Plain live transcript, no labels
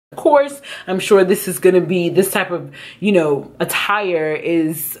Of course, I'm sure this is going to be, this type of, you know, attire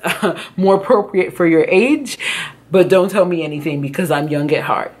is more appropriate for your age. But don't tell me anything because I'm young at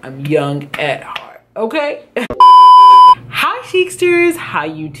heart. I'm young at heart, okay? Hi Chicsters, hi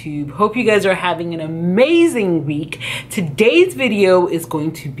YouTube. Hope you guys are having an amazing week. Today's video is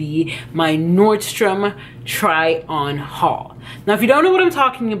going to be my Nordstrom try on haul. Now if you don't know what I'm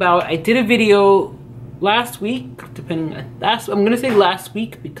talking about, I did a video last week, I'm gonna say last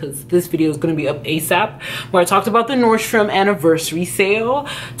week because this video is gonna be up ASAP, where I talked about the Nordstrom anniversary sale,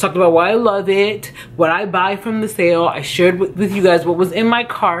 talked about why I love it, what I buy from the sale. I shared with you guys what was in my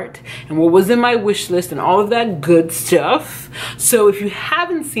cart and what was in my wish list and all of that good stuff. So if you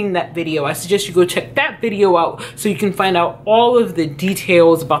haven't seen that video, I suggest you go check that video out so you can find out all of the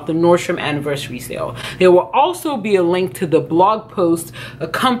details about the Nordstrom anniversary sale. There will also be a link to the blog post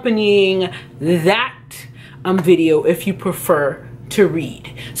accompanying that video if you prefer to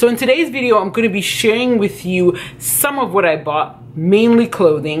read. So in today's video, I'm going to be sharing with you some of what I bought, mainly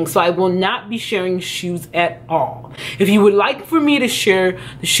clothing, so I will not be sharing shoes at all. If you would like for me to share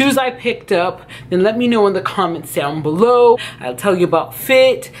the shoes I picked up, then let me know in the comments down below. I'll tell you about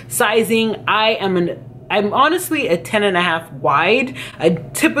fit, sizing. I'm honestly a 10.5 wide. I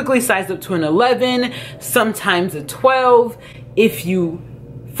typically size up to an 11, sometimes a 12. If you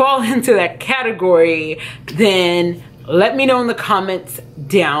fall into that category, then let me know in the comments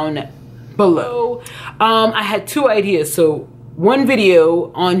down below. I had two ideas, so one video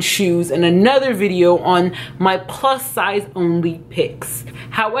on shoes and another video on my plus size only picks.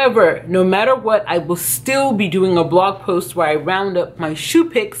 However, no matter what, I will still be doing a blog post where I round up my shoe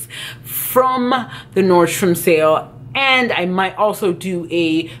picks from the Nordstrom sale, and I might also do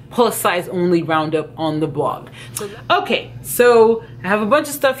a plus size only roundup on the blog. Okay, so I have a bunch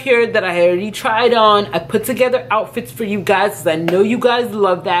of stuff here that I already tried on. I put together outfits for you guys because I know you guys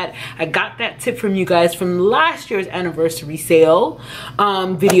love that. I got that tip from you guys from last year's anniversary sale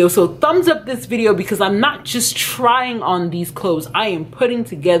video. So thumbs up this video because I'm not just trying on these clothes. I am putting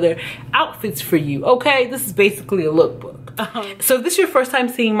together outfits for you, okay? This is basically a lookbook. So if this is your first time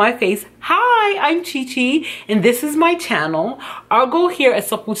seeing my face, hi, I'm Chi Chi, and this is my channel. Our goal here at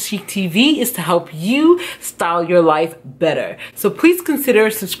Supple Chic TV is to help you style your life better. So please consider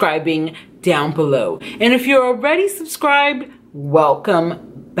subscribing down below. And if you're already subscribed,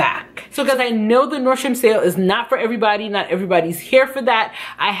 welcome back. So guys, I know the Nordstrom sale is not for everybody. Not everybody's here for that.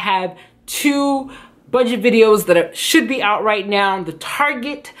 I have two budget videos that should be out right now. The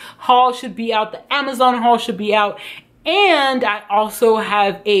Target haul should be out. The Amazon haul should be out. And I also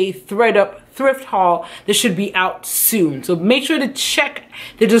have a ThredUp thrift haul that should be out soon. So make sure to check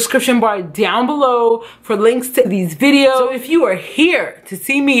the description bar down below for links to these videos. So if you are here to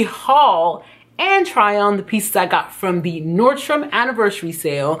see me haul and try on the pieces I got from the Nordstrom anniversary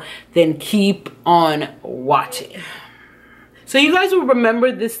sale, then keep on watching. So you guys will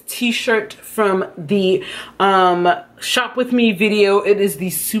remember this t-shirt from the Shop With Me video. It is the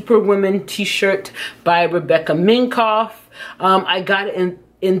Superwoman t-shirt by Rebecca Minkoff. I got it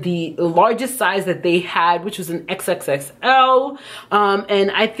in the largest size that they had, which was an XXXL.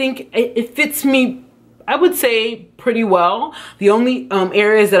 And I think it fits me, I would say, pretty well. The only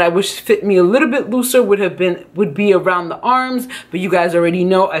areas that I wish fit me a little bit looser would be around the arms, but you guys already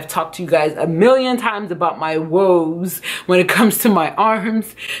know I've talked to you guys a million times about my woes when it comes to my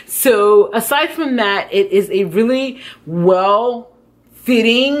arms. So aside from that, it is a really well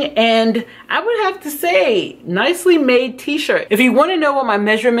fitting and I would have to say nicely made t-shirt. If you want to know what my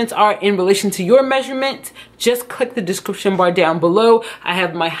measurements are in relation to your measurement, just click the description bar down below. I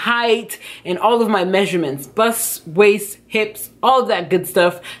have my height and all of my measurements, bust, waist, hips, all of that good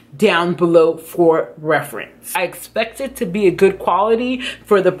stuff down below for reference. I expect it to be a good quality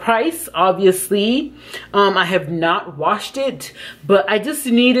for the price, obviously. I have not washed it, but I just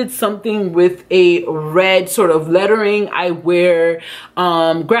needed something with a red sort of lettering. I wear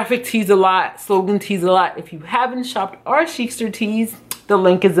graphic tees a lot, slogan tees a lot. If you haven't shopped our Chicster tees, the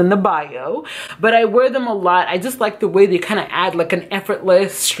link is in the bio, but I wear them a lot. I just like the way they kind of add like an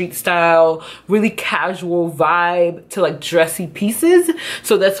effortless street style, really casual vibe to like dressy pieces.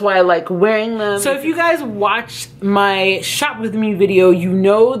 So that's why I like wearing them. So if you guys watched my Shop With Me video, you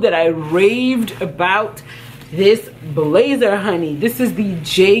know that I raved about this blazer, honey. This is the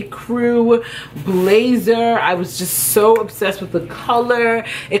J. Crew blazer. I was just so obsessed with the color.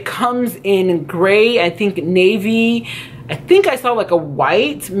 It comes in gray, I think navy. I think I saw like a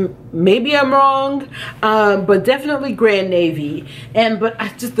white, maybe I'm wrong, but definitely gray and navy. But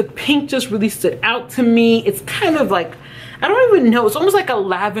the pink just really stood out to me. It's kind of like, I don't even know, it's almost like a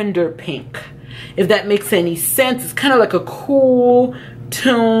lavender pink, if that makes any sense. It's kind of like a cool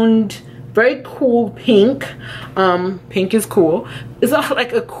toned, very cool pink. Pink is cool. It's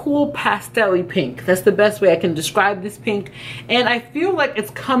like a cool pastel-y pink. That's the best way I can describe this pink. And I feel like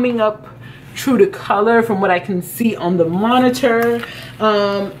it's coming up true to color from what I can see on the monitor.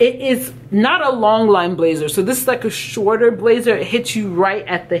 It is not a long line blazer, so this is like a shorter blazer. It hits you right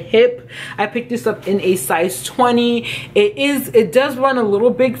at the hip. I picked this up in a size 20. It does run a little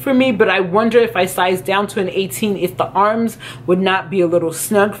big for me, but I wonder if I size down to an 18 if the arms would not be a little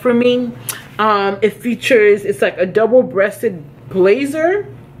snug for me. It's like a double-breasted blazer.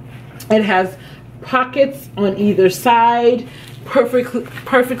 It has pockets on either side,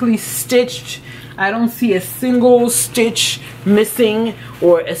 perfectly stitched. I don't see a single stitch missing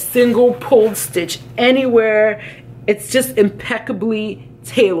or a single pulled stitch anywhere. It's just impeccably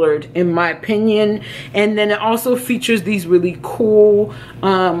tailored in my opinion. And then it also features these really cool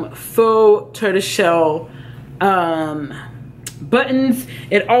faux tortoiseshell buttons.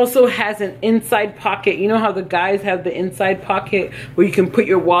 It also has an inside pocket. You know how the guys have the inside pocket where you can put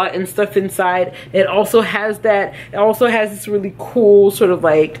your wallet and stuff inside? It also has that. It also has this really cool sort of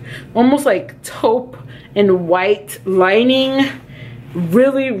like almost like taupe and white lining.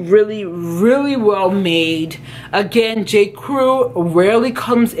 Really well made. Again, J. Crew rarely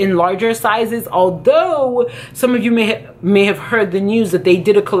comes in larger sizes, although some of you may have heard the news that they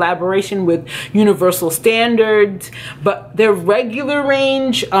did a collaboration with Universal Standards, but their regular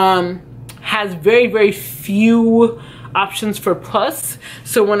range has very few options for plus.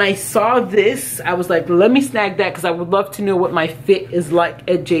 So when I saw this, I was like, let me snag that because I would love to know what my fit is like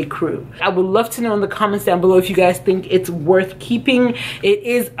at J. Crew. I would love to know in the comments down below if you guys think it's worth keeping. It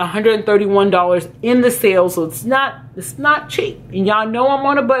is $131 in the sale, so it's not cheap, and y'all know I'm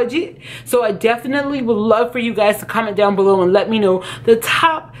on a budget. So I definitely would love for you guys to comment down below and let me know the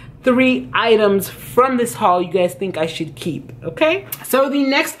top 3 items from this haul you guys think I should keep. Okay, so the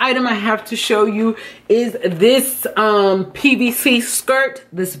next item I have to show you is this PVC skirt,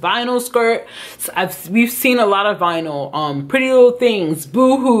 this vinyl skirt. We've seen a lot of vinyl, Pretty Little Things,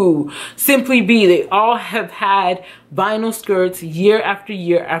 Boohoo, Simply Be. They all have had vinyl skirts year after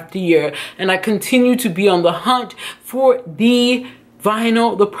year after year, and I continue to be on the hunt for the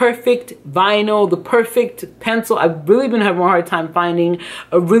vinyl, the perfect vinyl, the perfect pencil. I've really been having a hard time finding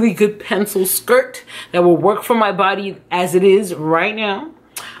a really good pencil skirt that will work for my body as it is right now.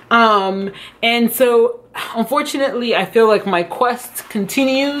 And so unfortunately, I feel like my quest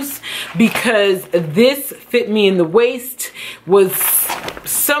continues because this fit me in the waist, was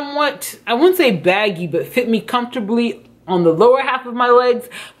somewhat, I wouldn't say baggy, but fit me comfortably on the lower half of my legs,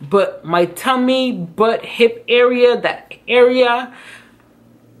 but my tummy, butt, hip area, that area,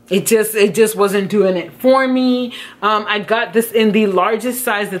 it just wasn't doing it for me. I got this in the largest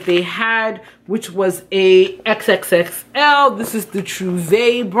size that they had, which was a XXXL. This is the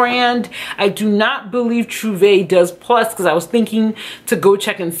Trouvé brand. I do not believe Trouvé does plus because I was thinking to go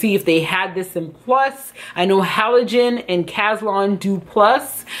check and see if they had this in plus. I know Halogen and Caslon do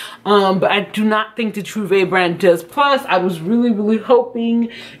plus, but I do not think the Trouvé brand does plus. I was really hoping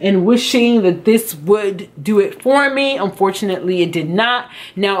and wishing that this would do it for me. Unfortunately, it did not.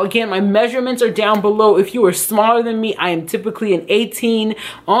 Now, again, my measurements are down below. If you are smaller than me, I am typically an 18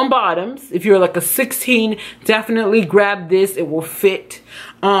 on bottoms. If you're like a 16, definitely grab this. It will fit.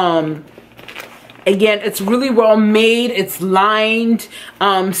 Again, it's really well made. It's lined.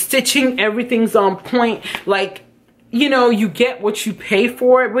 Stitching, everything's on point. Like, you know, you get what you pay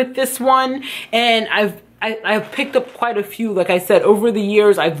for with this one. And I've picked up quite a few. Like I said, over the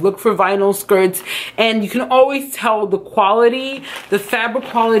years, I've looked for vinyl skirts, and you can always tell the quality. The fabric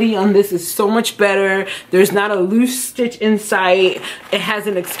quality on this is so much better. There's not a loose stitch inside. It has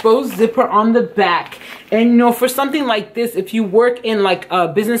an exposed zipper on the back. And you know, for something like this, if you work in like a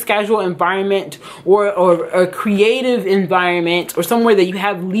business casual environment or a creative environment or somewhere that you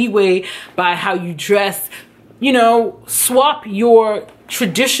have leeway by how you dress, you know, swap your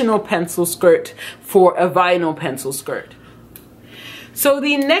traditional pencil skirt for a vinyl pencil skirt. So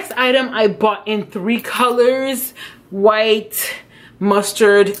the next item I bought in 3 colors, white,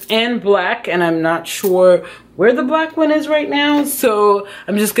 mustard, and black, and I'm not sure where the black one is right now, so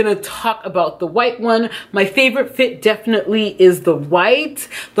I'm just gonna talk about the white one. My favorite fit definitely is the white.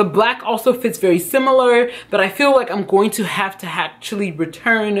 The black also fits very similar, but I feel like I'm going to have to actually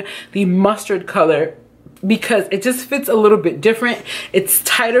return the mustard color because it just fits a little bit different. It's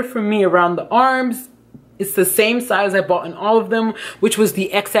tighter for me around the arms. It's the same size I bought in all of them, which was the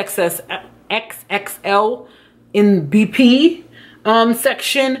XXL in BP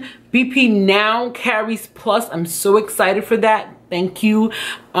section. BP now carries plus. I'm so excited for that. Thank you,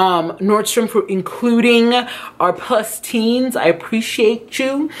 Nordstrom, for including our plus teens. I appreciate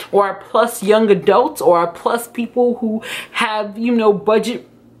you. Or our plus young adults, or our plus people who have, you know,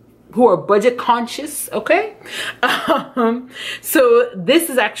 who are budget conscious, okay? So this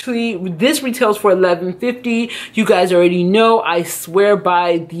retails for $11.50. You guys already know I swear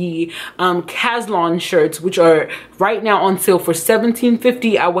by the Caslon shirts, which are right now on sale for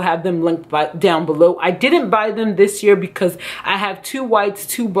 $17.50. I will have them linked down below. I didn't buy them this year because I have 2 whites,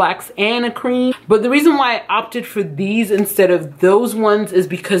 2 blacks, and a cream. But the reason why I opted for these instead of those ones is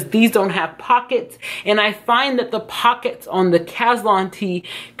because these don't have pockets, and I find that the pockets on the Caslon tee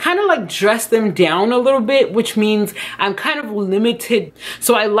kind of like dress them down a little bit, which means I'm kind of limited.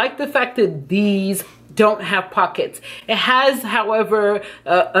 So I like the fact that these don't have pockets. It has, however,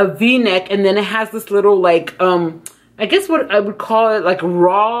 a V-neck, and then it has this little like I guess what I would call it, like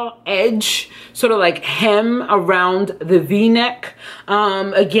raw edge, sort of like hem around the V-neck.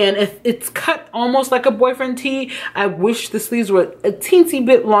 Again, it's cut almost like a boyfriend tee. I wish the sleeves were a teensy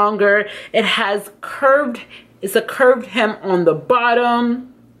bit longer. It's a curved hem on the bottom.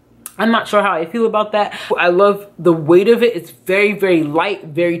 I'm not sure how I feel about that. I love the weight of it. It's very, very light,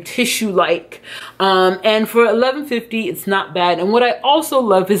 very tissue-like. And for $11.50, it's not bad. And what I also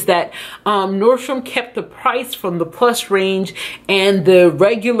love is that Nordstrom kept the price from the plus range and the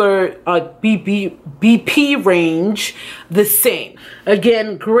regular BP range the same.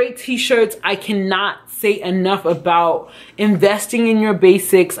 Again, great t-shirts. I cannot say enough about investing in your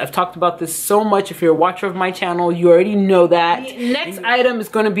basics. I've talked about this so much. If you're a watcher of my channel, you already know that. The next item is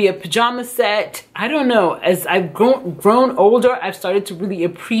going to be a pajama set. I don't know, as I've grown older, I've started to really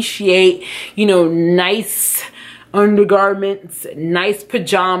appreciate, you know, nice undergarments, nice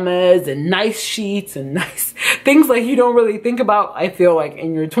pajamas, and nice sheets, and nice things like you don't really think about, I feel like,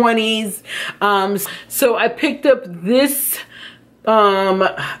 in your 20s. So I picked up this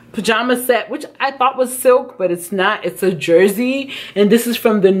pajama set, which I thought was silk, but it's not. It's a jersey, and this is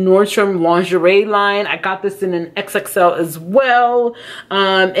from the Nordstrom lingerie line. I got this in an XXL as well.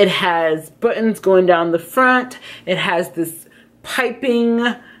 It has buttons going down the front. It has this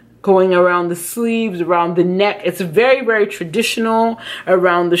piping going around the sleeves, around the neck. It's very, very traditional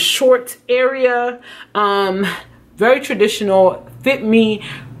around the short area. Very traditional, fit me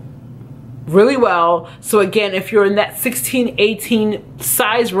really well. So again, if you're in that 16-18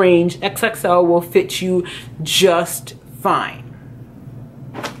 size range, XXL will fit you just fine.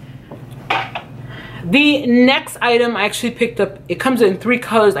 The next item I actually picked up, it comes in 3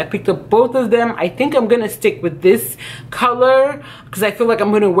 colors. I picked up both of them. I think I'm gonna stick with this color because I feel like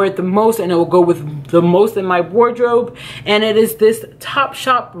I'm gonna wear it the most, and it will go with the most in my wardrobe. And it is this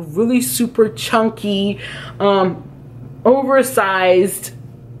Topshop really super chunky, oversized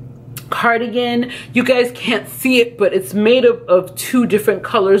cardigan. You guys can't see it, but it's made of 2 different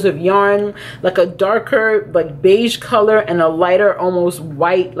colors of yarn, like a darker like beige color and a lighter almost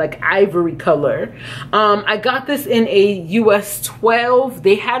white like ivory color. I got this in a US 12.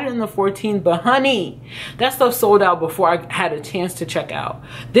 They had it in the 14, but honey, that stuff sold out before I had a chance to check out.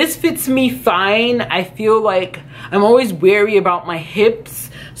 This fits me fine. I feel like I'm always wary about my hips,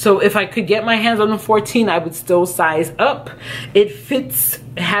 so if I could get my hands on the 14, I would still size up. It fits.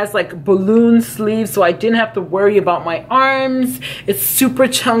 It has like balloon sleeves, so I didn't have to worry about my arms. It's super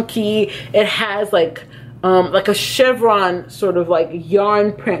chunky. It has like a chevron sort of like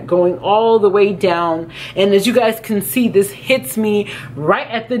yarn print going all the way down, and as you guys can see, this hits me right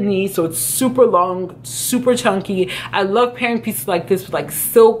at the knee, so it's super long, super chunky. I love pairing pieces like this with like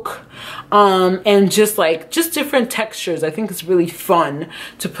silk and just different textures. I think it's really fun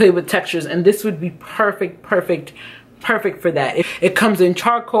to play with textures, and this would be perfect for that. It comes in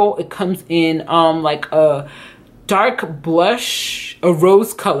charcoal. It comes in like a dark blush, a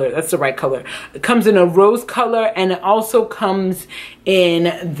rose color. That's the right color. It comes in a rose color, and it also comes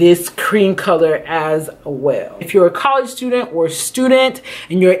in this cream color as well. If you're a college student or student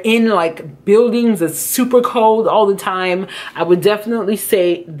and you're in like buildings that's super cold all the time, I would definitely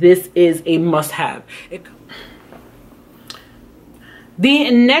say this is a must-have.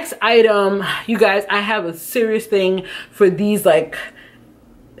 The next item, you guys, I have a serious thing for these like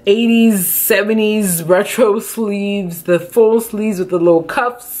 80s, 70s retro sleeves, the full sleeves with the little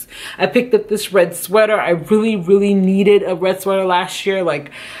cuffs. I picked up this red sweater. I really needed a red sweater last year. Like,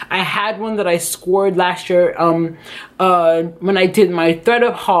 I had one that I scored last year when I did my thread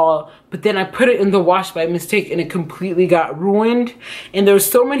up haul, but then I put it in the wash by mistake and it completely got ruined. And there were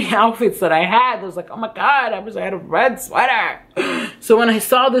so many outfits that I had. I was like, oh my God, I wish I had a red sweater. So when I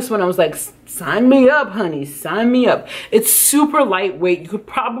saw this one, I was like, sign me up, honey, sign me up. It's super lightweight. You could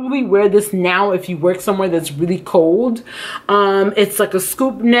probably wear this now if you work somewhere that's really cold. It's like a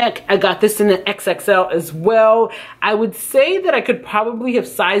scoop neck. I got this in an XXL as well. I would say that I could probably have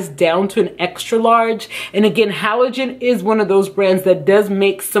sized down to an extra large. And again, Halogen is one of those brands that does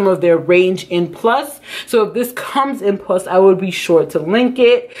make some of their range in plus. So if this comes in plus, I would be sure to link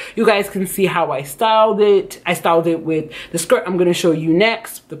it. You guys can see how I styled it. I styled it with the skirt I'm going to show you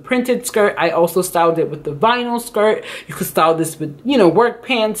next, the printed skirt. I also styled it with the vinyl skirt. You could style this with, you know, work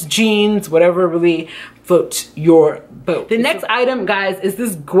pants, jeans, whatever really floats your boat. The next item, guys, is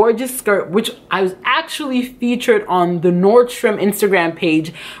this gorgeous skirt, which I was actually featured on the Nordstrom Instagram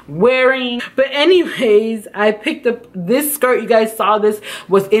page wearing. But anyways, I picked up this skirt. You guys saw this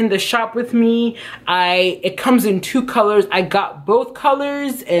was in the shop with me. It comes in 2 colors. I got both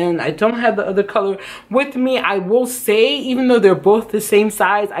colors and I don't have the other color with me. I will say, even though they're both the same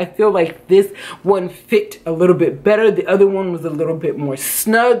size, I feel like this one fit a little bit better. The other one was a little bit more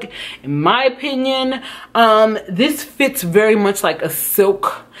snug, in my opinion. This fits very much like a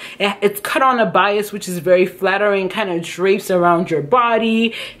silk. It's cut on a bias, which is very flattering, kind of drapes around your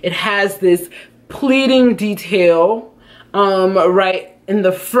body. It has this pleating detail right in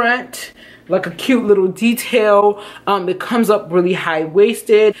the front, like a cute little detail. It comes up really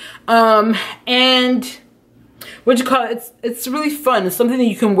high-waisted, and what you call it, it's really fun. It's something that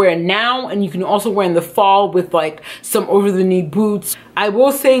you can wear now, and you can also wear in the fall with like some over-the-knee boots. I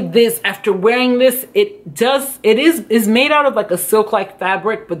will say this, after wearing this, it is made out of like a silk-like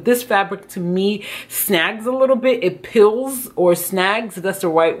fabric, but this fabric to me snags a little bit. It pills or snags, if that's the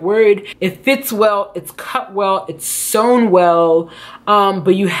right word. It fits well, it's cut well, it's sewn well,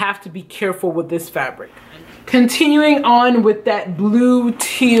 but you have to be careful with this fabric. Continuing on with that blue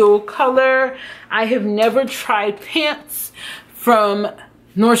teal color, I have never tried pants from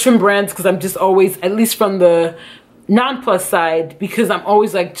Nordstrom brands because I'm just always, at least from the non-plus side, because I'm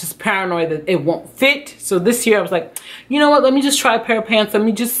always like just paranoid that it won't fit. So this year I was like, you know what, let me just try a pair of pants. Let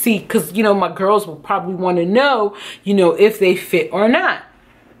me just see, because you know my girls will probably want to know, you know, if they fit or not.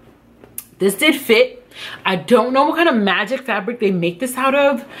 This did fit. I don't know what kind of magic fabric they make this out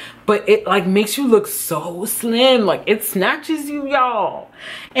of, but it like makes you look so slim. Like it snatches you, y'all.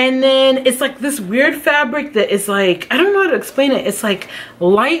 And then it's like this weird fabric that is like, I don't know how to explain it. It's like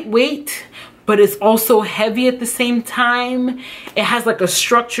lightweight, but it's also heavy at the same time. It has like a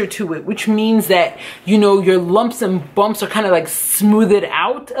structure to it, which means that, you know, your lumps and bumps are kind of like smoothed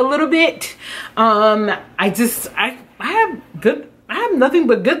out a little bit. I have nothing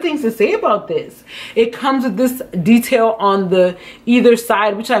but good things to say about this. It comes with this detail on the either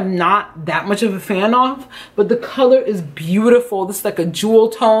side, which I'm not that much of a fan of, but the color is beautiful. This is like a jewel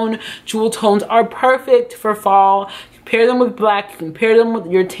tone. Jewel tones are perfect for fall. You can pair them with black, you can pair them with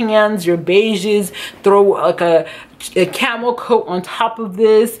your tans, your beiges, throw like a camel coat on top of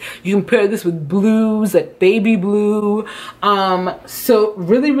this. You can pair this with blues, like baby blue. So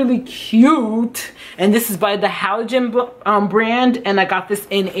really cute. And this is by the Halogen brand, and I got this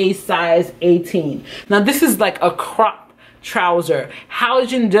in a size 18. Now this is like a crop trouser.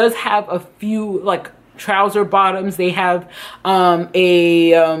 Halogen does have a few like trouser bottoms. They have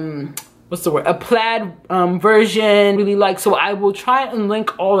what's the word, a plaid version, really like. So I will try and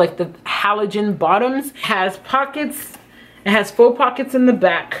link all like the Halogen bottoms. It has pockets, it has faux pockets in the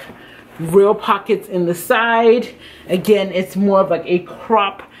back, real pockets in the side. Again, it's more of like a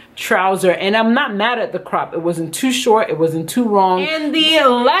crop trouser, and I'm not mad at the crop. It wasn't too short, it wasn't too long. And the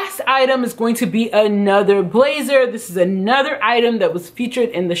last item is going to be another blazer. This is another item that was featured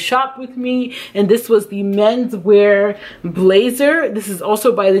in the shop with me, and this was the menswear blazer. This is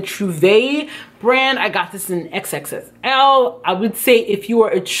also by the Trouvé brand. I got this in XXL. I would say if you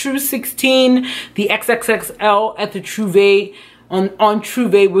are a true 16, the XXXL at the Trouvé on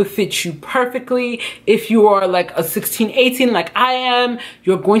Trouvé will fit you perfectly. If you are like a 16, 18 like I am,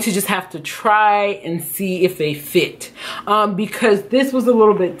 you're going to just have to try and see if they fit. Because this was a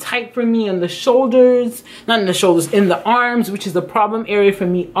little bit tight for me on the shoulders, not in the shoulders, in the arms, which is a problem area for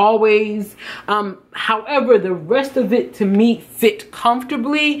me always. However, the rest of it to me fit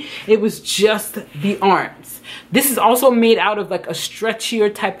comfortably. It was just the arms. This is also made out of like a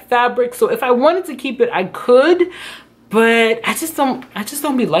stretchier type fabric. So if I wanted to keep it, I could. But I just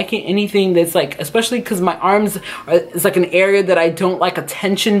don't be liking anything that's like, especially because my arms is like an area that I don't like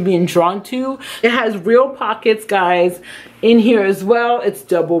attention being drawn to. It has real pockets, guys, in here as well. It's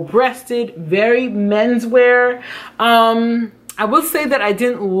double-breasted, very menswear. I will say that I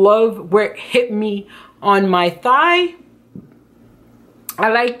didn't love where it hit me on my thigh. I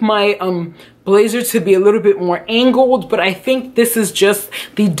like my blazer to be a little bit more angled, but I think this is just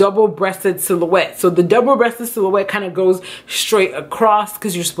the double-breasted silhouette. So the double-breasted silhouette kind of goes straight across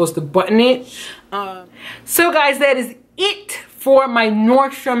because you're supposed to button it. So guys, that is it for my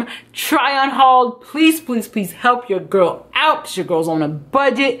Nordstrom try-on haul. Please, please, please help your girl out because your girl's on a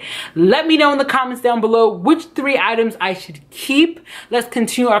budget. Let me know in the comments down below which 3 items I should keep. Let's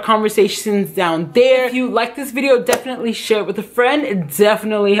continue our conversations down there. If you like this video, definitely share it with a friend. It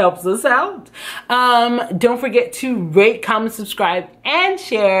definitely helps us out. Don't forget to rate, comment, subscribe, and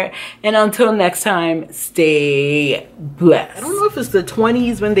share. And until next time, stay blessed. I don't know if it's the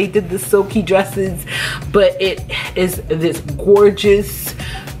 20s when they did the silky dresses, but it is this gorgeous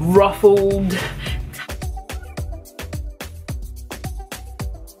ruffled